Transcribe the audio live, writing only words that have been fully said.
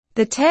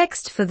The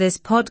text for this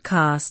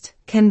podcast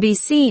can be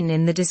seen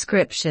in the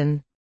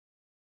description.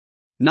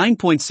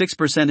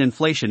 9.6%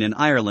 inflation in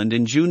Ireland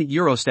in June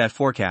Eurostat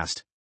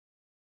forecast.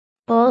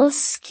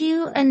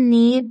 Bolsciú a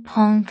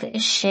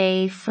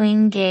 9.6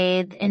 faoin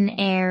gcéad in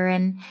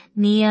Éireann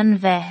ní an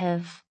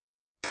bheithimh,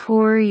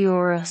 túir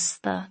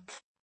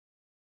Eurostat.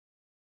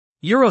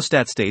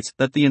 Eurostat states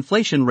that the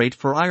inflation rate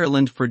for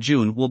Ireland for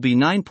June will be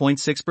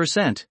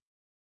 9.6%.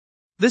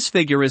 This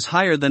figure is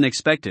higher than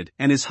expected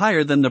and is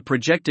higher than the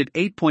projected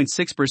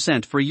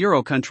 8.6% for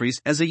Euro countries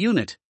as a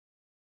unit.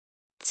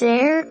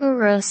 Deir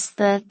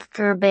Eurostat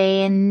gur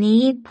bé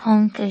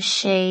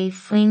 9.6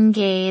 faoin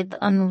gcéad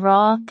an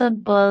ráta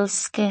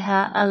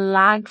bolscaithe a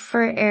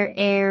leagfar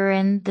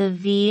Éireann de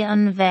bhí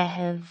an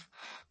bheithimh.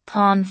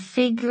 Tá an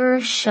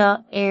figúr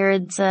seo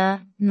airde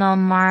ná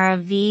mar a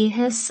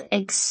bhíothas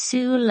ag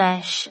sú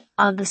leis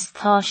agus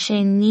tá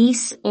sé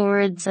níos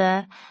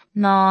airde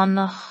ná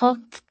na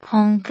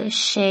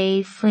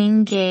 8.6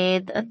 faoin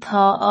gcéad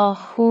atá á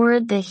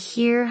thúir de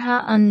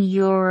thíortha an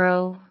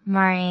euro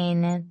mar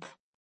aonad.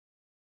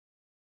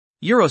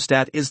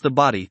 Eurostat is the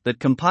body that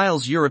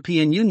compiles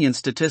European Union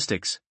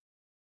statistics.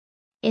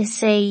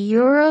 Is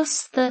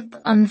Eurostat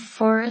an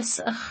fóras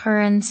a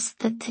chuireann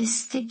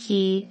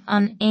statisticí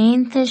an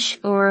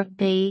Aontais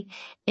Eorpaí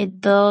I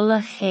dul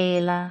a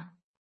chéile.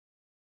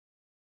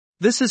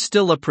 This is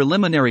still a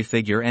preliminary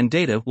figure and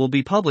data will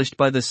be published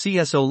by the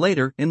CSO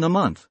later in the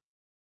month.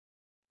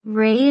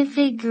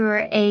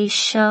 Réamhíogar é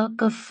seo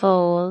go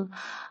fóill,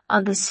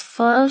 agus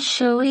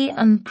foilseoidh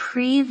an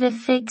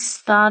príomhoifig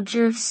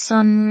staidir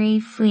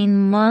sonraí faoin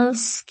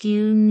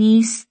mholsciú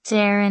níos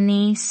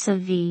deireanaí sa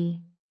bhí.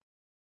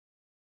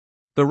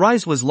 The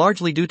rise was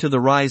largely due to the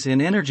rise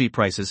in energy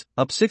prices,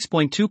 up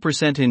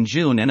 6.2% in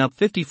June and up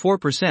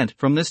 54%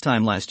 from this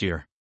time last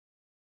year.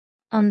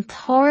 An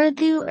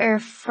tóradú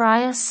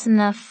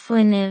phraghsanna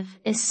fuinneamh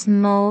is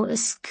mó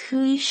is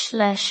cúis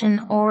leis an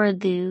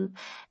ordú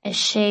a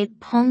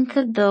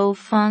 7.2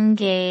 faoin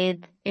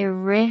gcéad I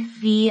rith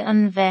bhí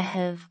an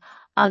bheithimh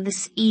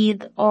agus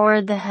iad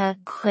ordaithe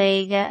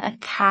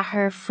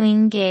 54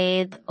 faoin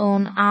gcéad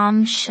ón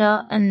am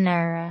seo a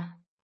nua.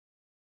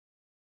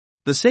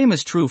 The same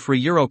is true for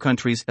Euro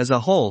countries as a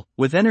whole,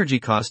 with energy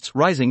costs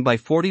rising by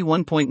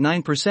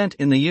 41.9%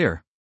 in the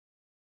year.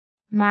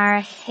 Mar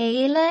a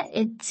chéile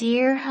I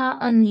dtíortha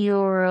an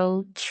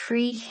euro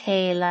trí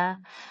chéile,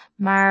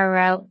 mar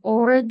raibh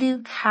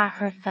ordú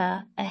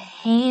cathairce a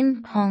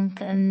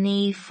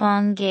 1.9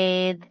 faoin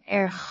gcéad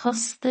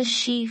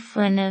chostaisí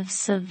fuinneamh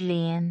sa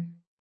bhliain.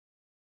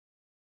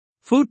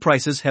 Food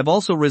prices have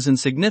also risen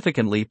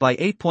significantly by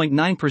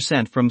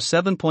 8.9% from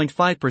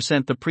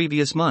 7.5% the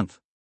previous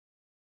month.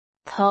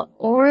 Tá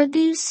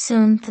ordú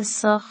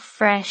suntasach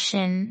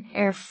freisin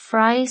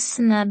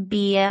phraghsanna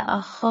bia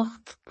a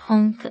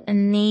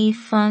 8.9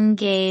 faoin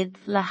gcéad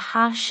le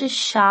heasa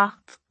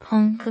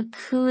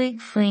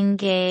 7.5 faoin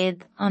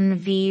gcéad an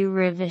bhí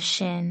roimhe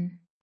sin.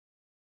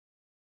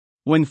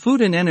 When food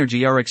and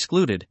energy are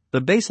excluded,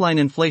 the baseline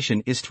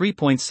inflation is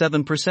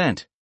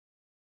 3.7%.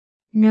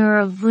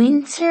 Nuair a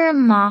bhaintear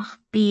amach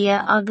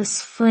bia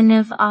agus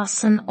fuinneamh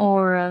as an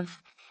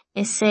óramh,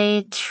 is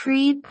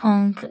 3.7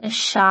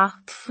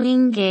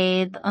 faoin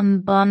gcéad an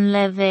bon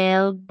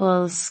leibhéal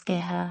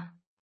bolscaithe.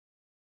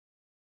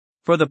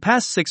 For the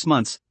past 6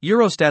 months,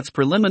 Eurostat's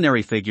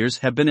preliminary figures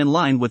have been in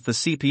line with the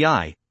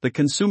CPI, the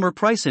Consumer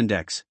Price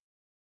Index.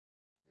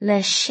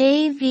 Le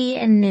séimhí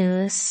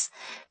anuas,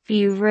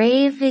 bhí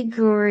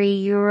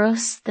réamhíogarí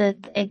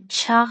Eurostat ag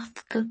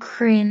teacht go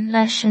cruinn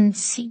leis an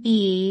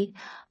CPI,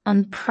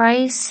 an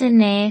Price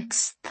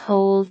Index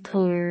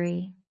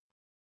Toltóirí.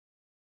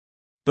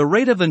 The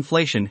rate of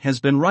inflation has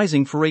been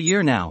rising for a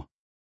year now.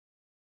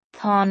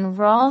 Tá an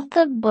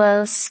ráta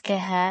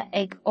bolscaithe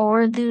ag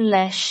ordú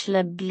leis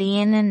le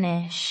bliain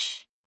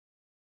anois.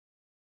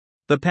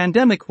 The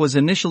pandemic was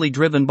initially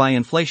driven by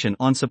inflation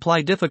on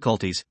supply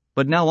difficulties,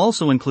 but now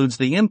also includes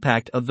the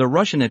impact of the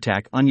Russian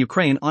attack on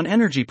Ukraine on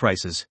energy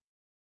prices.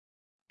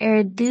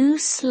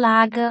 Dús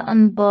leagadh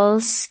an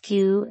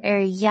bolsciú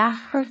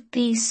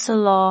dhearthartaí sa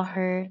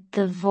láthair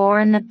de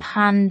bharr na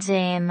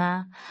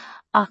pandéime,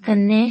 ach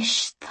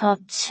anois tá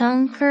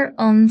tionchar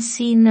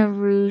ionsaí na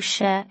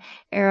Rúise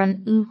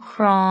an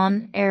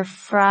Ucráin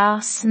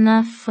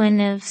phraghsanna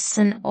fuinneamh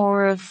san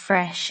óramh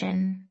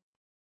freisin.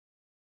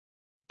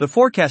 The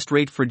forecast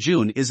rate for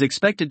June is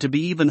expected to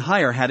be even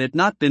higher had it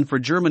not been for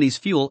Germany's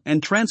fuel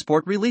and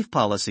transport relief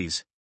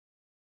policies.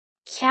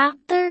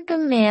 Ceaptar go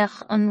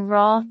mbeadh an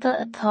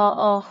ráta atá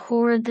á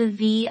thúir de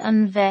bhí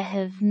an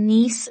bheithimh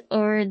níos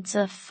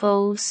airde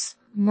fós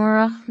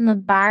murach na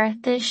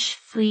beartais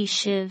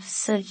faoisimh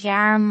sa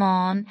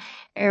Ghearmáin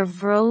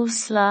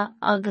Bhreosla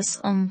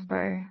agus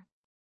iompar.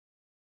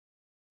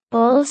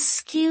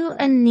 Bolsciú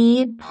a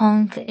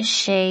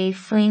 9.6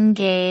 faoin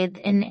gcéad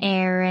in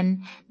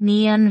Éireann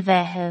ní an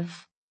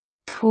bheithimh,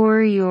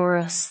 túir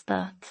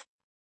Eurostat.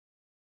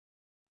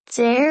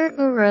 Deir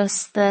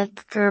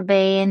Eurostat gur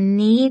bé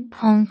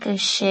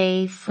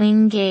 9.6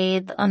 faoin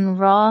gcéad an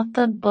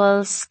ráta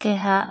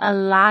bolscaithe a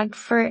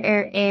leagfar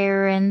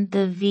Éireann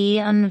de bhí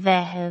an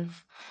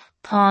bheithimh,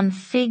 Tá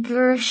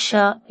figiúr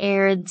seo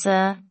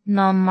airde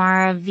ná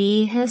mar a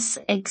bhíothas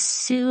ag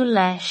sú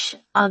leis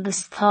agus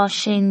tá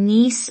sé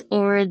níos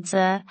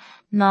airde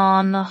ná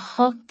na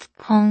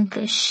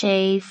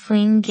 8.6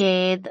 faoin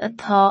gcéad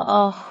atá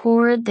á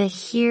chóir de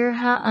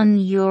thíortha an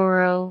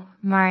euro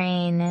mar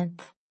aonad.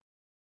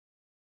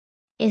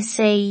 Is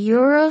é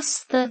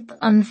Eurostat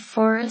an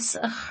foras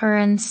a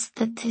chuireann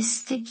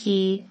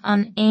statisticí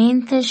an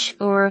Aontais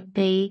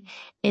Eorpaí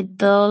I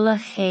dul a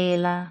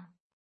chéile.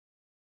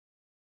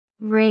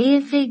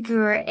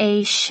 Réamhfhigiúr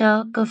é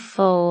seo go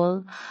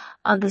fóill,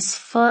 agus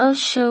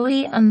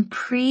foilseoidh an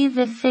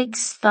príomhoifig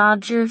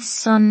staidir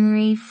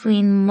sonraí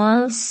faoin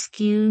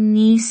mhoilsciú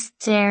níos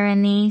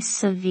deireanaí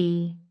sa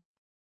bhí.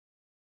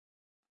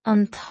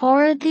 An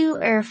tóradú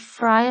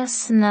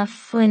phraghsanna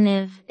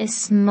fuinnimh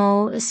is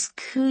mó is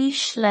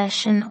cúis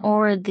leis an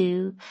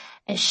oradú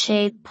a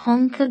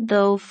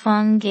 6.2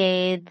 faoin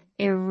gcéad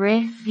I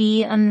rith bhí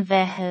an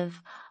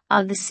bheitheamh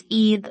agus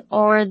iad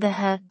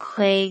ordaithe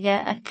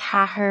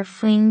 54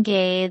 faoin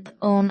gcéad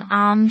ón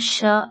am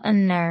seo a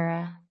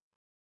nua.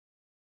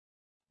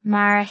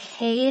 Mar a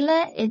chéile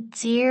I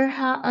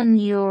dtíortha an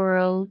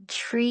euro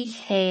trí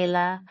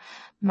chéile,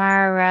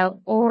 mar raibh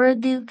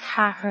oradú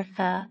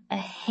cathartha a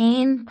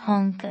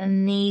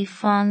 1.9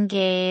 faoin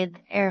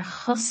gcéad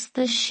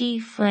chostais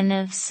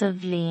fuinnimh sa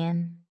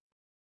bhliain.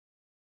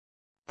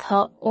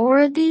 Tá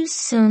oradú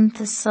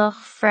suntasach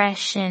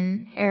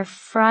freisin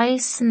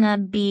phraghsanna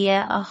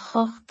bia a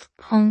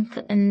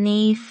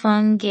 8.9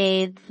 faoin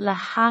gcéad le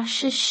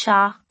heasa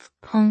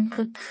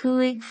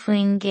 7.5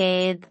 faoin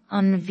gcéad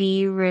an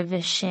bhí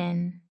roimhe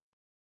sin.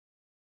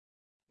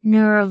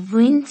 Nuair a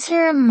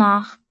bhaintear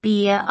amach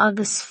bia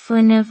agus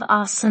fuinnimh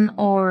as an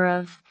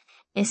óramh,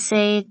 is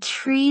é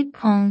 3.7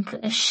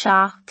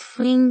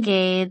 faoin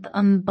gcéad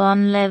an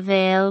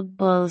bunleibhéal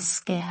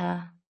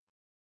bolscaithe.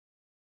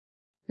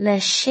 Le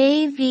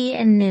 6 mhí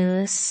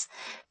anuas,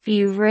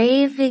 bhí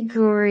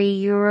réamhfhigiúirí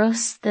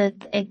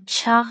Eurostat ag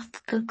teacht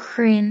go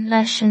cruinn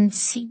leis an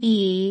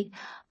CE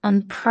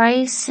an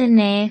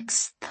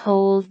praghsannéachs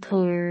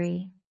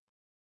tolltóirí.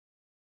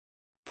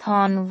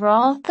 Tá an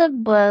ráta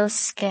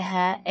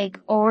bolscaithe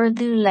ag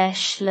ordú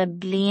leis le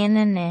bliain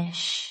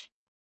anois.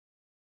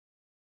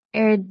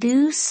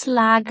 Dús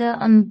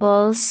leagadh an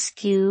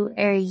bolsciú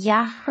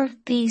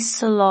dheachreachtaí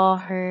sa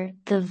láthair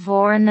de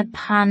bharr na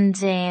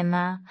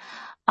pandéime,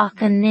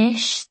 ach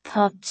anois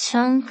tá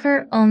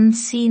tionchar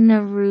ionsaí na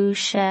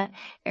Rúise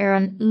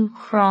an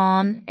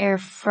Ucráin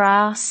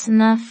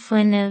phraghsanna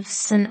fuinnimh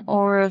san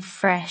óramh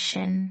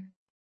freisin.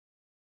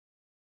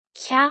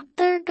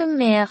 Ceaptar go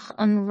mbeadh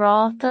an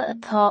ráta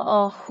atá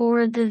á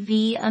chóir de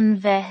bhí an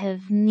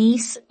bheitheamh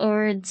níos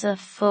airde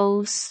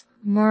fós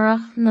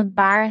murach na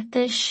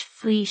beartais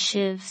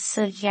faoisimh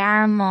sa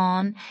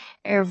Ghearmáin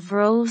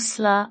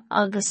Bhreosla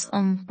agus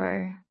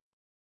iompar.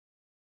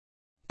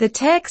 The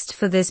text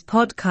for this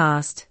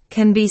podcast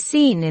can be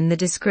seen in the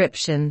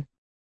description.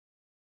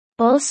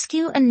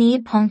 Bolsciú a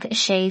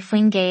 9.6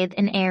 faoin gcéad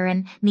in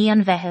Éireann ní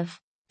an bheitheamh,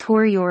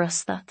 túir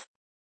Eurostat.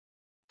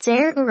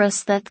 Deir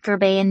Eurostat gur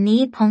bé a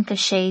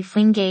 9.6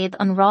 faoin gcéad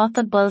an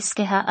ráta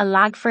bolscaithe a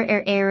leagfar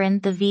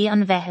Éireann de bhí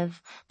an bheitheamh,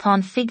 tá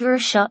an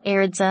figiúr seo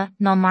airde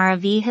ná mar a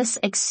bhíothas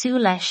ag sú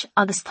leis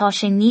agus tá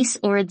sé níos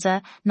airde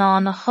ná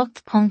na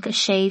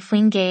 8.6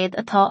 faoin gcéad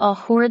atá á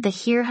chóir de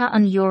thíortha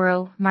an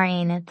euro mar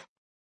aonad.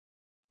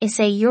 Is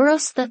é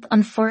Eurostat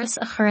an foras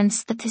a chuireann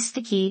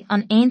statisticí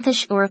an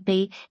Aontais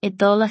Eorpaí I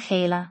dul a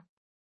chéile.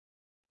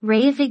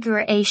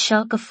 Réamhfhigiúr é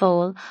seo go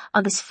fóill,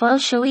 agus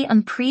foilseoidh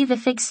an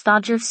príomhoifig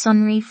staidir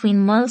sonraí faoin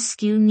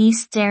mhoilsciú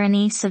níos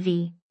deireanaí sa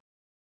bhí.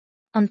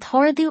 An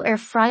tóradú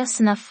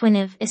phraghsanna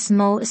fuinnimh is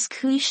mó is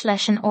cúis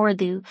leis an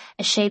oradú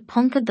a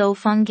 6.2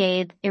 faoin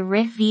gcéad I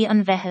rith bhí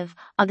an bheitheamh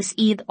agus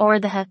iad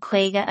ordaithe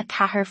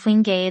 54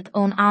 faoin gcéad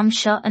ón am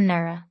seo a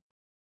nua.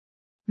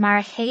 Mar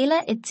a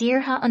chéile I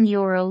dtíortha an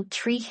euro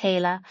trí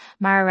chéile,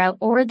 mar raibh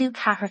oradú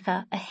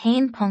cathartha a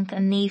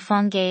 1.9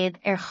 faoin gcéad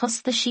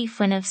chostais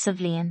fuinnimh sa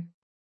bhliain.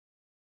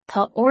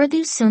 Tá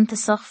oradú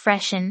suntasach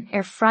freisin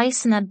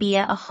phraghsanna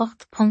bia a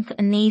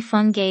 8.9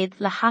 faoin gcéad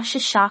le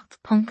heasa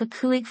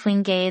 7.5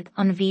 faoin gcéad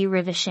an bhí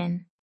roimhe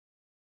sin.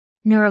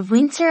 Nuair a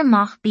bhaintear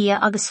amach bia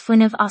agus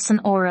fuinnimh as an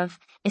óramh,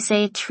 is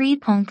é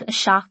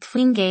 3.7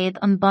 faoin gcéad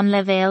an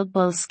bunleibhéal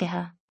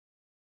bolscaithe.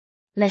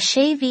 Le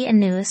 6 mhí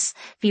anuas,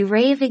 bhí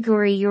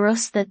réamhfhigiúirí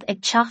Eurostat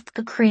ag teacht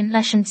go cruinn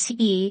leis an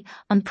CE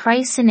an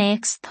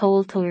praghsannéachs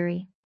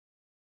tolltóirí.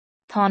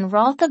 Tá an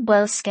ráta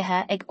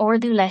bolscaithe ag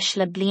ordú leis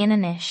le bliain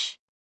anois.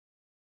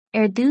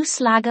 Dús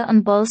leagadh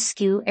an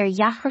bolsciú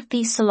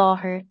dheachreachtaí sa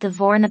láthair de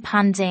bharr na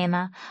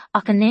pandéime,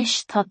 ach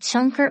anois tá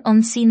tionchar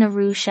ionsaí na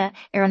Rúise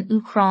an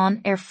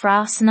Ucráin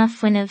phraghsanna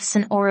fuinnimh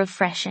san óramh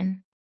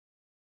freisin.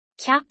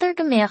 Ceaptar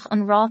go mbeadh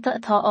an ráta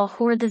atá á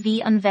chóir de bhí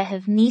an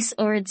bheitheamh níos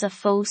airde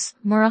fós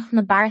murach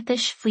na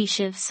beartais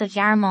faoisimh sa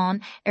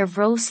Ghearmáin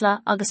Bhreosla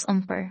agus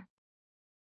iompar.